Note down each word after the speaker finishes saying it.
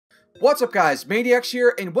What's up guys, Maniacs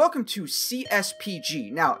here, and welcome to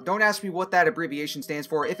Cspg. Now, don't ask me what that abbreviation stands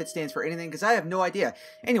for, if it stands for anything, because I have no idea.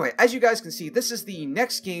 Anyway, as you guys can see, this is the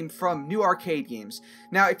next game from New Arcade Games.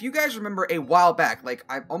 Now, if you guys remember a while back,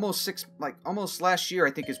 almost last year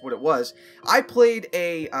I think is what it was, I played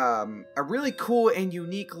a really cool and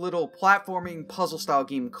unique little platforming puzzle style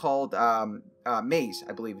game called Maze,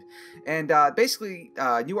 I believe. And basically,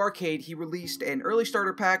 New Arcade, he released an early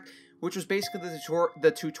starter pack, which was basically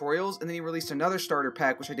the tutorials, and then he released another starter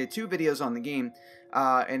pack, which I did 2 videos on the game,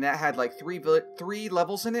 and that had like three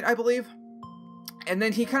levels in it, I believe. And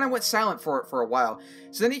then he kind of went silent for a while.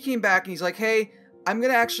 So then he came back and he's like, hey, I'm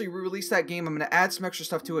going to actually re-release that game. I'm going to add some extra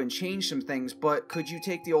stuff to it and change some things, but could you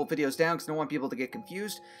take the old videos down because I don't want people to get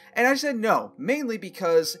confused? And I said no, mainly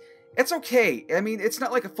because it's okay. I mean, it's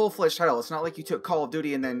not like a full-fledged title. It's not like you took Call of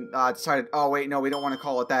Duty and then decided, oh wait, no, we don't want to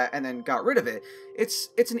call it that, and then got rid of it.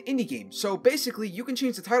 It's an indie game. So basically, you can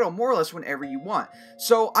change the title more or less whenever you want.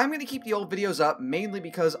 So I'm going to keep the old videos up, mainly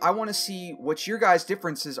because I want to see what your guys'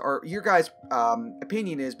 differences are, your guys'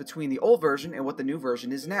 opinion is between the old version and what the new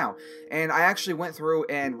version is now. And I actually went through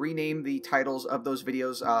and renamed the titles of those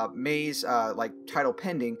videos, Maze, like title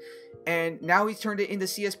pending. And now he's turned it into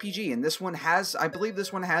Cspg, and this one has, I believe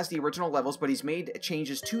this one has the original levels, but he's made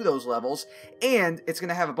changes to those levels, and it's going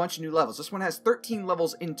to have a bunch of new levels. This one has 13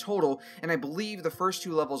 levels in total, and I believe the first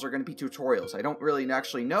 2 levels are going to be tutorials. I don't really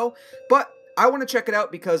actually know, but I want to check it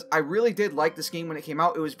out because I really did like this game when it came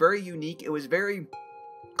out. It was very unique. It was very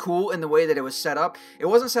cool in the way that it was set up. It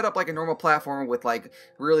wasn't set up like a normal platformer with like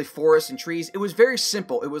really forests and trees. It was very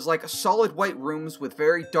simple. It was like solid white rooms with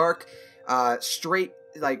very dark, straight,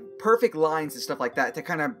 like perfect lines and stuff like that to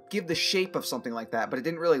kind of give the shape of something like that, but it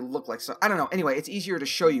didn't really look like so. I don't know. Anyway, it's easier to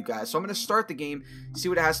show you guys. So I'm going to start the game, see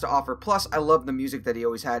what it has to offer. Plus, I love the music that he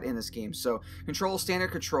always had in this game. So,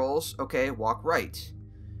 standard controls. Okay, walk right.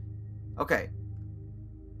 Okay.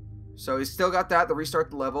 So he's still got that, the restart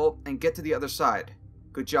the level, and get to the other side.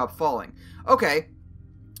 Good job falling. Okay.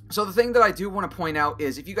 So the thing that I do want to point out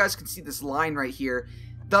is, if you guys can see this line right here,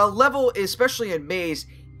 the level, especially in Maze,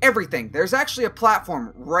 everything. There's actually a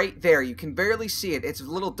platform right there. You can barely see it. It's a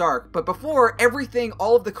little dark. But before, everything,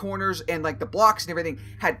 all of the corners and like the blocks and everything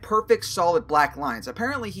had perfect solid black lines.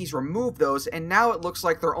 Apparently he's removed those, and now it looks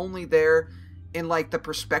like they're only there in like the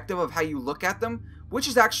perspective of how you look at them, which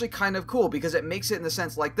is actually kind of cool because it makes it in the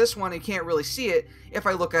sense like this one, you can't really see it if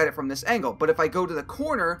I look at it from this angle. But if I go to the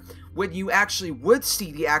corner, when you actually would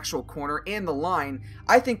see the actual corner and the line,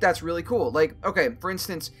 I think that's really cool. Like, okay, for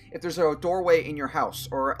instance, if there's a doorway in your house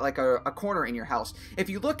or like a corner in your house, if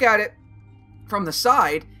you look at it from the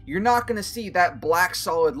side, you're not going to see that black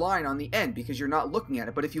solid line on the end because you're not looking at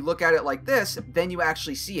it. But if you look at it like this, then you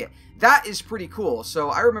actually see it. That is pretty cool.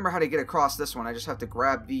 So I remember how to get across this one. I just have to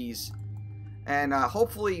grab these. And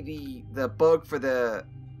hopefully the bug for the...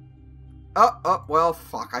 well,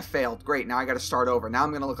 fuck, I failed. Great, now I gotta start over. Now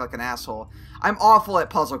I'm gonna look like an asshole. I'm awful at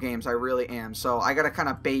puzzle games, I really am. So I gotta kind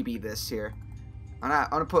of baby this here. I'm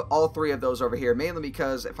gonna put all 3 of those over here, mainly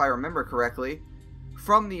because, if I remember correctly,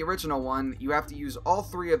 from the original one, you have to use all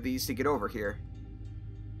 3 of these to get over here.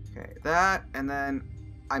 Okay, that, and then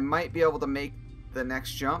I might be able to make the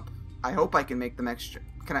next jump. I hope I can make the next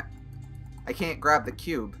jump. I can't grab the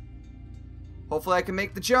cube. Hopefully I can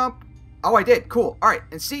make the jump. Oh, I did. Cool. Alright,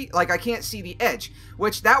 and see, like, I can't see the edge,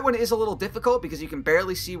 which that one is a little difficult because you can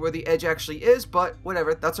barely see where the edge actually is, but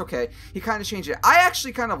whatever, that's okay. He kind of changed it. I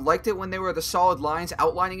actually kind of liked it when they were the solid lines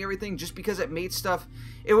outlining everything, just because it made stuff,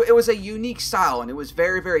 it was a unique style, and it was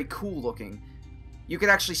very, very cool looking. You could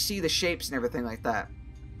actually see the shapes and everything like that.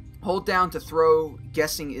 Hold down to throw,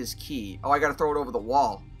 guessing is key. Oh, I gotta throw it over the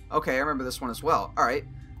wall. Okay, I remember this one as well. Alright.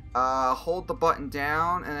 Hold the button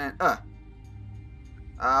down, and then,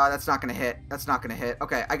 that's not gonna hit. That's not gonna hit.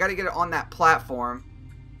 Okay, I gotta get it on that platform.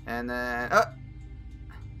 And then,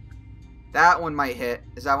 that one might hit.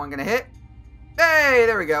 Is that one gonna hit? Hey,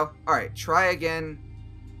 there we go. Alright, try again.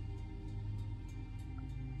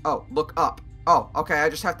 Oh, look up. Oh, okay, I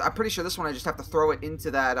just have to, I'm pretty sure this one I just have to throw it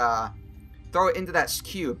into that,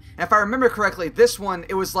 cube. And if I remember correctly, this one,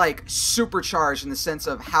 it was like supercharged in the sense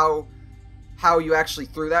of how you actually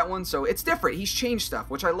threw that one. So it's different. He's changed stuff,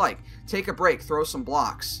 which I like. Take a break. Throw some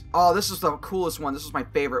blocks. Oh, this is the coolest one. This is my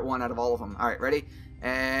favorite one out of all of them. All right, ready?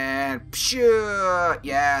 And pshh,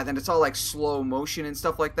 yeah, then it's all like slow motion and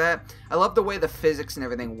stuff like that. I love the way the physics and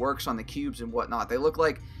everything works on the cubes and whatnot. They look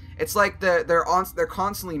like, it's like they're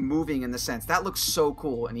constantly moving in the sense. That looks so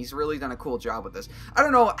cool, and he's really done a cool job with this. I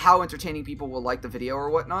don't know how entertaining people will like the video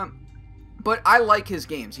or whatnot, but I like his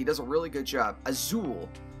games. He does a really good job. Azul.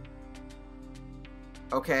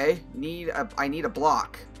 Okay, I need a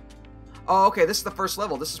block. Oh, okay, this is the first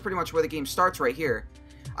level. This is pretty much where the game starts right here.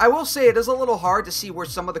 I will say it is a little hard to see where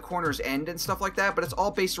some of the corners end and stuff like that, but it's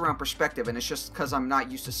all based around perspective, and it's just because I'm not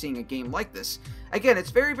used to seeing a game like this. Again,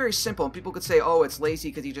 it's very, very simple, and people could say, oh, it's lazy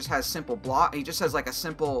because he just has simple block. He just has like a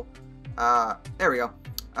simple, there we go.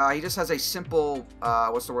 He just has a simple,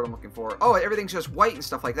 what's the word I'm looking for? Oh, everything's just white and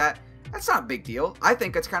stuff like that. That's not a big deal. I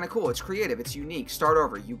think it's kind of cool. It's creative. It's unique. Start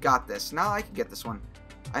over. You got this. Now I can get this one.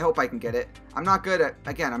 I hope I can get it. I'm not good at,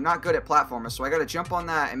 again, I'm not good at platformers, so I got to jump on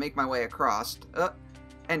that and make my way across.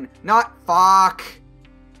 And not, fuck.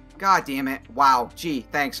 God damn it. Wow. Gee,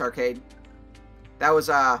 thanks, Arcade. That was,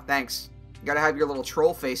 thanks. You got to have your little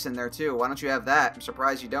troll face in there, too. Why don't you have that? I'm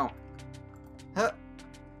surprised you don't.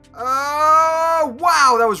 Oh,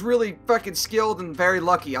 wow. That was really fucking skilled and very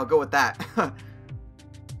lucky. I'll go with that.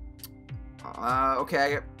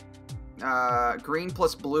 Okay. Green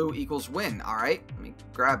plus blue equals win. Alright, let me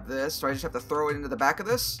grab this. So I just have to throw it into the back of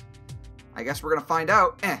this? I guess we're gonna find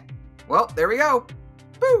out. Well, there we go.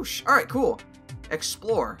 Boosh! Alright, cool.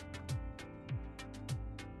 Explore.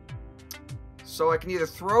 So I can either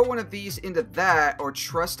throw one of these into that, or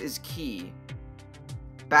trust is key.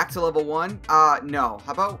 Back to level 1? No.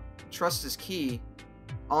 How about trust is key?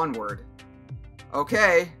 Onward.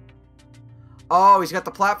 Okay. Oh, he's got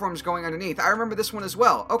the platforms going underneath. I remember this one as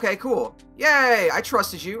well. Okay, cool. Yay! I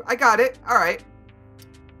trusted you. I got it. Alright.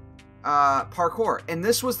 Parkour. And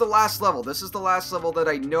this was the last level. This is the last level that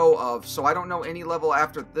I know of. So I don't know any level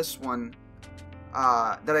after this one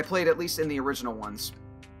that I played, at least in the original ones.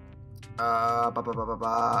 There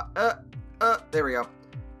we go.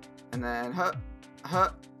 And then,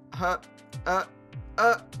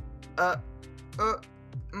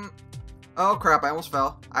 oh crap, I almost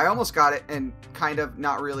fell. I almost got it and kind of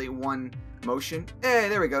not really one motion. Hey,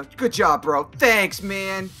 there we go. Good job, bro. Thanks,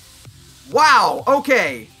 man. Wow,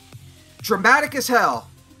 okay. Dramatic as hell.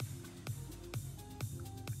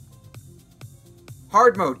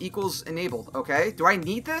 Hard mode equals enabled. Okay, do I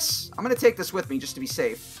need this? I'm gonna take this with me just to be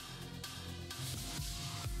safe.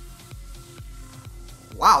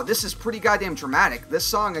 Wow, this is pretty goddamn dramatic. This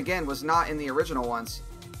song, again, was not in the original ones.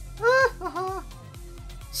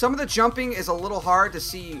 Some of the jumping is a little hard to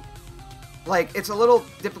see. Like, it's a little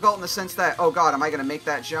difficult in the sense that, oh god, am I going to make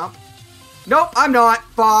that jump? Nope, I'm not.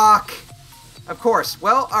 Fuck. Of course.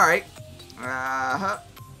 Well, alright.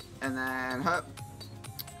 And then,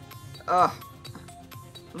 at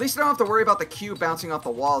least I don't have to worry about the cube bouncing off the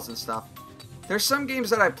walls and stuff. There's some games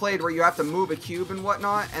that I've played where you have to move a cube and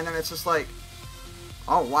whatnot, and then it's just like,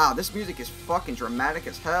 oh wow, this music is fucking dramatic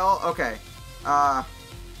as hell. Okay.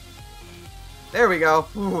 There we go.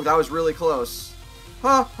 Ooh, that was really close.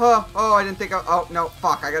 Oh, I didn't think oh, no,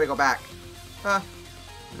 fuck, I gotta go back. And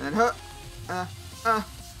then,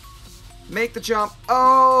 make the jump.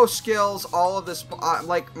 Oh, skills, all of this,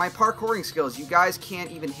 like, my parkouring skills, you guys can't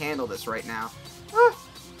even handle this right now.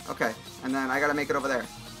 Okay, and then I gotta make it over there.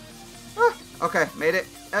 Okay, made it.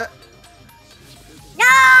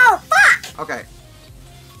 No, fuck! Okay.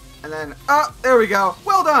 And then, there we go.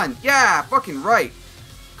 Well done. Yeah, fucking right.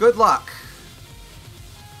 Good luck.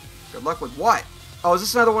 Good luck with what? Oh, is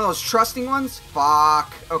this another one of those trusting ones?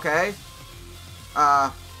 Fuck. Okay.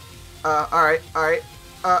 Alright.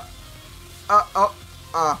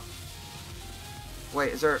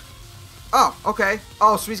 Wait, is there... Oh, okay.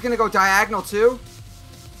 Oh, so he's gonna go diagonal too?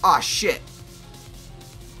 Aw, shit.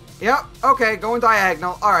 Yep, okay, going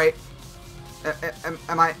diagonal. Alright.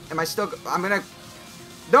 Am I still... I'm gonna...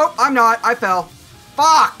 Nope, I'm not. I fell.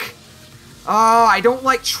 Fuck! Oh, I don't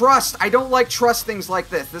like trust. I don't like trust things like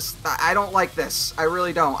this. I don't like this. I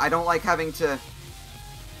really don't. I don't like having to...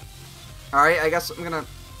 Alright, I guess I'm gonna...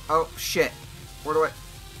 Oh, shit. Where do I...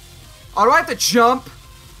 Oh, do I have to jump?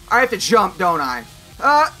 I have to jump, don't I?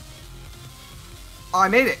 Oh, I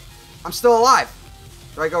made it. I'm still alive.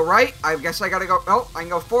 Do I go right? I guess I gotta go... Oh, I can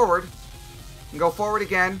go forward. I can go forward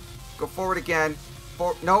again. Go forward again.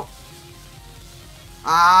 Nope.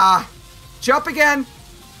 Jump again.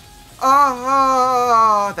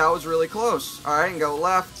 Oh, that was really close. All right, and go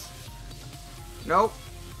left. Nope.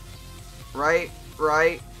 Right.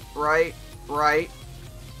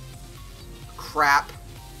 Crap.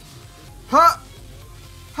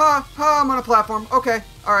 I'm on a platform. Okay.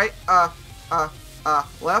 All right.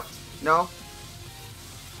 Left. No.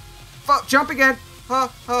 Jump again.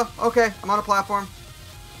 Okay, I'm on a platform.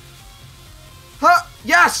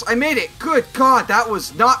 Yes, I made it. Good God, that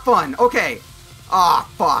was not fun. Okay.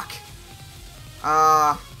 Fuck.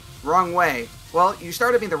 Wrong way. Well, you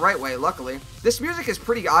started me the right way, luckily. This music is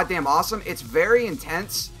pretty goddamn awesome. It's very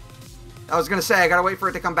intense. I was gonna say, I gotta wait for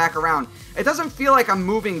it to come back around. It doesn't feel like I'm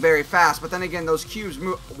moving very fast, but then again, those cubes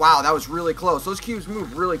move. Wow, that was really close. Those cubes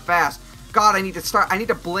move really fast. God, I need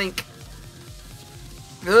to blink.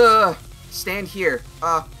 Ugh. Stand here.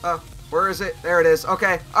 Where is it? There it is.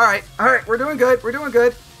 Okay. Alright. Alright. We're doing good. We're doing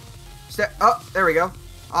good. Oh, there we go.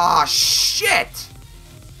 Aw, shit!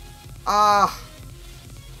 Oh,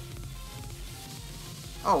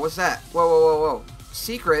 what's that? Whoa, whoa, whoa, whoa.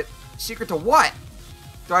 Secret? Secret to what?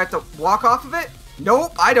 Do I have to walk off of it?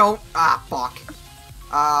 Nope, I don't. Ah, fuck.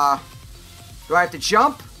 Do I have to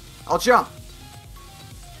jump? I'll jump.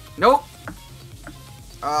 Nope.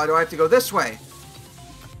 Do I have to go this way?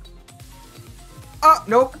 Oh,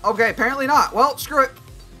 nope. Okay, apparently not. Well, screw it.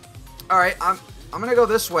 Alright, I'm gonna go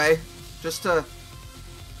this way. Just to...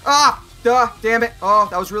 Ah! Duh! Damn it. Oh,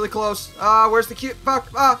 that was really close. Where's the cute... Fuck.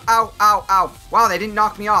 Ow, ow, ow. Wow, they didn't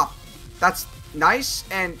knock me off. That's nice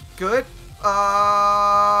and good.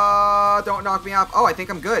 Don't knock me off. Oh, I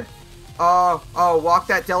think I'm good. Oh, walk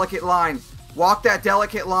that delicate line. Walk that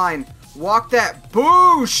delicate line. Walk that...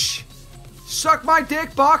 Boosh! Suck my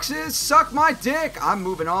dick, boxes! Suck my dick! I'm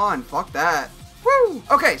moving on. Fuck that. Woo!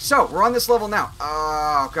 Okay, so we're on this level now.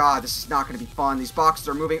 Oh, God, this is not going to be fun. These boxes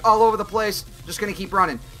are moving all over the place. Just going to keep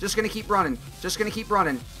running. Just going to keep running. Just going to keep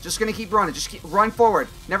running. Just going to keep running. Just keep run forward.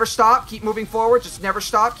 Never stop. Keep moving forward. Just never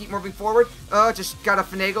stop. Keep moving forward. Just got to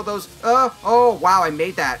finagle those. Oh, wow, I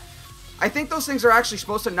made that. I think those things are actually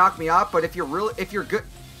supposed to knock me off, but if you're good,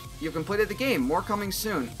 you've completed the game. More coming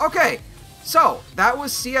soon. Okay, so that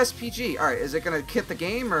was Cspg. All right, is it going to hit the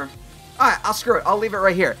game or... Alright, I'll screw it. I'll leave it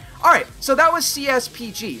right here. Alright, so that was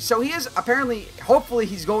Cspg. So he is apparently, hopefully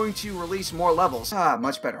he's going to release more levels.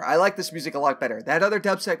 Much better. I like this music a lot better. That other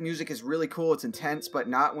dubstep music is really cool. It's intense, but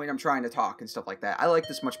not when I'm trying to talk and stuff like that. I like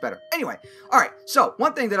this much better. Anyway, alright, so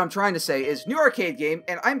one thing that I'm trying to say is new arcade game,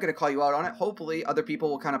 and I'm going to call you out on it. Hopefully other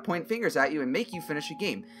people will kind of point fingers at you and make you finish a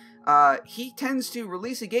game. He tends to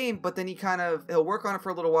release a game, but then he'll work on it for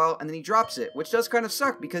a little while, and then he drops it, which does kind of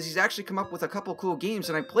suck, because he's actually come up with a couple cool games,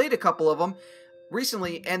 and I played a couple of them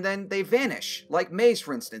recently, and then they vanish. Like Maze,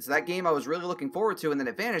 for instance. That game I was really looking forward to, and then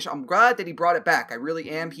it vanished. I'm glad that he brought it back. I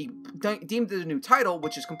really am. He deemed it a new title,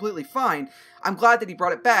 which is completely fine. I'm glad that he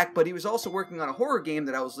brought it back, but he was also working on a horror game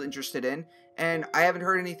that I was interested in, and I haven't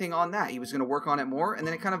heard anything on that. He was going to work on it more, and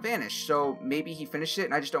then it kind of vanished. So maybe he finished it,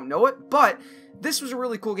 and I just don't know it, but... This was a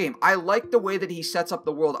really cool game. I like the way that he sets up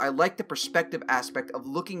the world. I like the perspective aspect of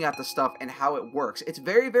looking at the stuff and how it works. It's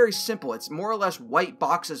very, very simple. It's more or less white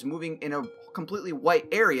boxes moving in a completely white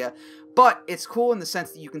area, but it's cool in the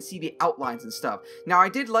sense that you can see the outlines and stuff. Now, I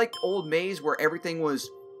did like Old Maze where everything was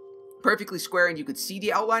perfectly square and you could see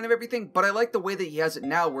the outline of everything, but I like the way that he has it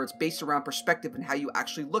now where it's based around perspective and how you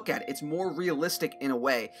actually look at it. It's more realistic in a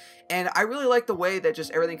way, and I really like the way that just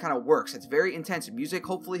everything kind of works. It's very intense music.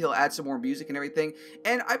 Hopefully he'll add some more music and everything,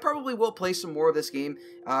 and I probably will play some more of this game.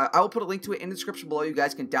 I will put a link to it in the description below. You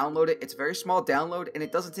guys can download it. It's a very small download, and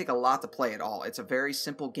it doesn't take a lot to play at all. It's a very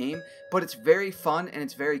simple game, but it's very fun and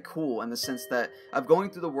it's very cool in the sense that of going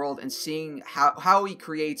through the world and seeing how he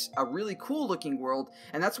creates a really cool looking world,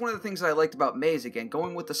 and that's one of the things that I liked about Maze. Again,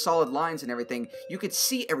 going with the solid lines and everything, you could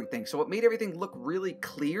see everything, so it made everything look really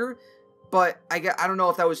clear. But I don't know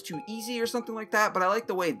if that was too easy or something like that, but I like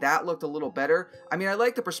the way that looked a little better. I mean, I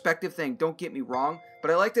like the perspective thing, don't get me wrong,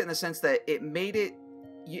 but I liked it in the sense that it made it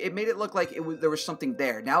look like there was something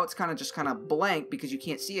there. Now it's kind of blank because you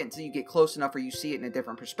can't see it until you get close enough or you see it in a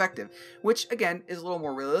different perspective, which again is a little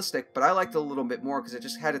more realistic, but I liked it a little bit more because it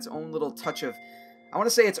just had its own little touch of, I want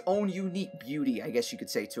to say, its own unique beauty, I guess you could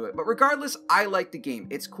say, to it. But regardless, I like the game.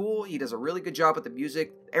 It's cool. He does a really good job with the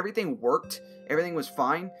music. Everything worked. Everything was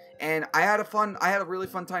fine. And I had a really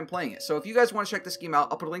fun time playing it. So if you guys want to check this game out,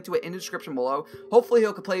 I'll put a link to it in the description below. Hopefully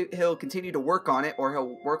he'll continue to work on it, or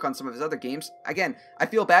he'll work on some of his other games. Again, I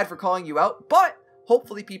feel bad for calling you out, but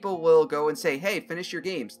hopefully people will go and say, hey, finish your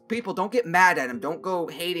games. People, don't get mad at him. Don't go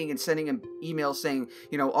hating and sending him emails saying,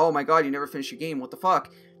 you know, oh my god, you never finished your game. What the fuck?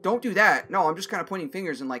 Don't do that. No, I'm just kind of pointing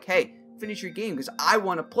fingers and like, hey, finish your game because I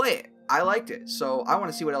want to play it. I liked it. So I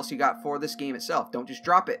want to see what else you got for this game itself. Don't just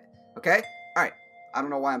drop it. Okay? All right. I don't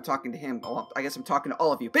know why I'm talking to him. Well, I guess I'm talking to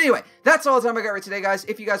all of you. But anyway, that's all the time I got right today, guys.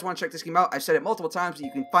 If you guys want to check this game out, I've said it multiple times, but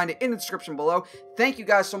you can find it in the description below. Thank you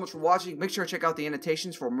guys so much for watching. Make sure to check out the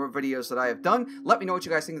annotations for more videos that I have done. Let me know what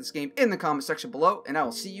you guys think of this game in the comment section below, and I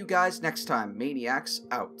will see you guys next time. Maniacs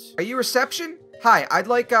out. Are you reception? Hi, I would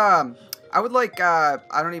like,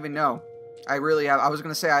 I don't even know. I was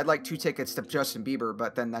going to say I'd like 2 tickets to Justin Bieber,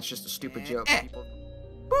 but then that's just a stupid joke.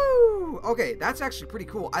 Woo! Okay, that's actually pretty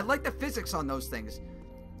cool. I like the physics on those things.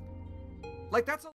 Like, that's a